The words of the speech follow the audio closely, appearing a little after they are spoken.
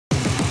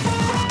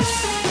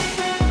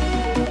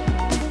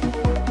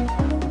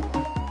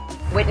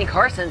Witney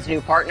Carson's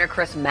new partner,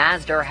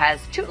 Mazdz, has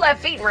two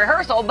left feet in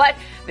rehearsal, but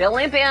the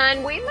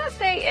Olympian, we must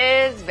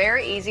say, is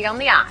very easy on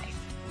the eyes.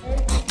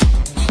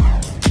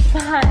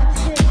 5,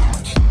 6.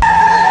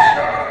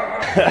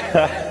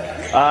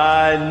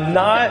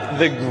 Not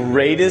the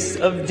greatest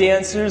of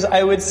dancers,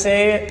 I would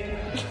say.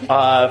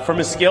 From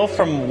a scale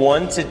from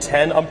 1 to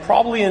 10, I'm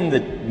probably in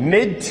the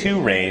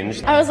mid-2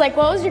 range. I was like,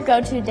 what was your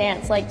go-to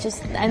dance? Like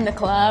just in the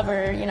club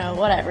or, you know,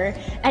 whatever.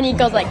 And he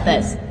goes like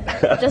this,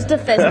 just a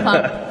fist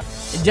pump.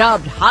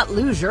 Dubbed Hot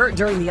Luger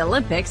during the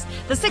Olympics,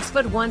 the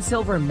 6'1"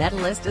 silver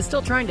medalist is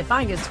still trying to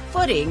find his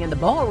footing in the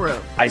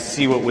ballroom. I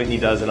see what Witney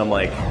does and I'm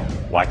like,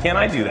 why can't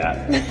I do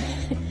that?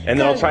 And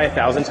then I'll try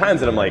 1,000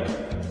 times and I'm like,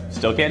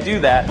 still can't do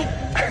that.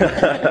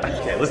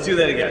 Okay, let's do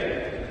that again.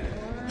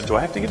 Do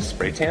I have to get a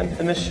spray tan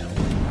in this show?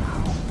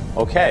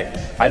 Okay,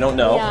 I don't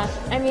know. Yeah,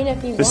 I mean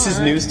if you This want. is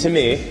news to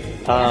me.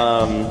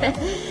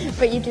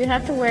 But you do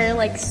have to wear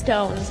like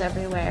stones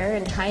everywhere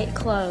and tight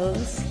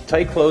clothes.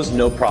 Tight clothes,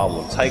 no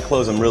problem. Tight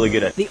clothes, I'm really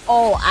good at. The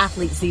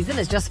all-athlete season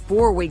is just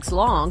 4 weeks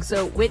long,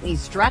 so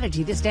Whitney's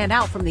strategy to stand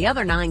out from the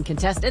other 9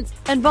 contestants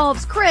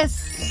involves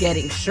Chris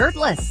getting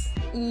shirtless.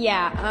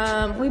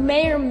 Yeah, we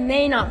may or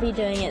may not be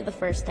doing it the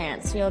first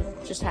dance. You'll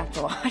just have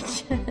to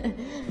watch.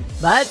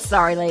 But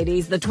sorry,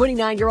 ladies, the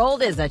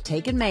 29-year-old is a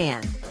taken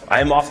man. I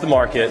am off the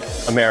market,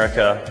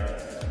 America,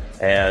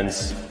 and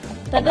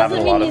That I'm having doesn't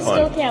a mean lot you of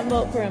still fun. can't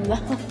vote for him,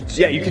 though.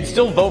 Yeah, you can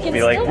still vote for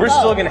me. Like, still we're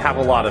still vote. gonna have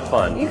a lot of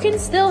fun. You can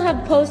still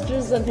have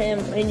posters of him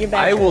in your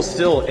I bedroom. will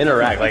still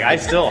interact. Like, I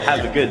still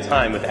have a good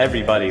time with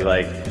everybody.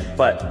 Like,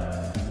 but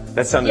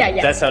that sounded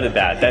Yeah. that sounded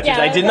bad. That Yeah,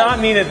 I did not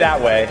mean it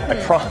that way. I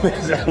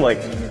promise. I'm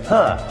like,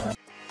 huh.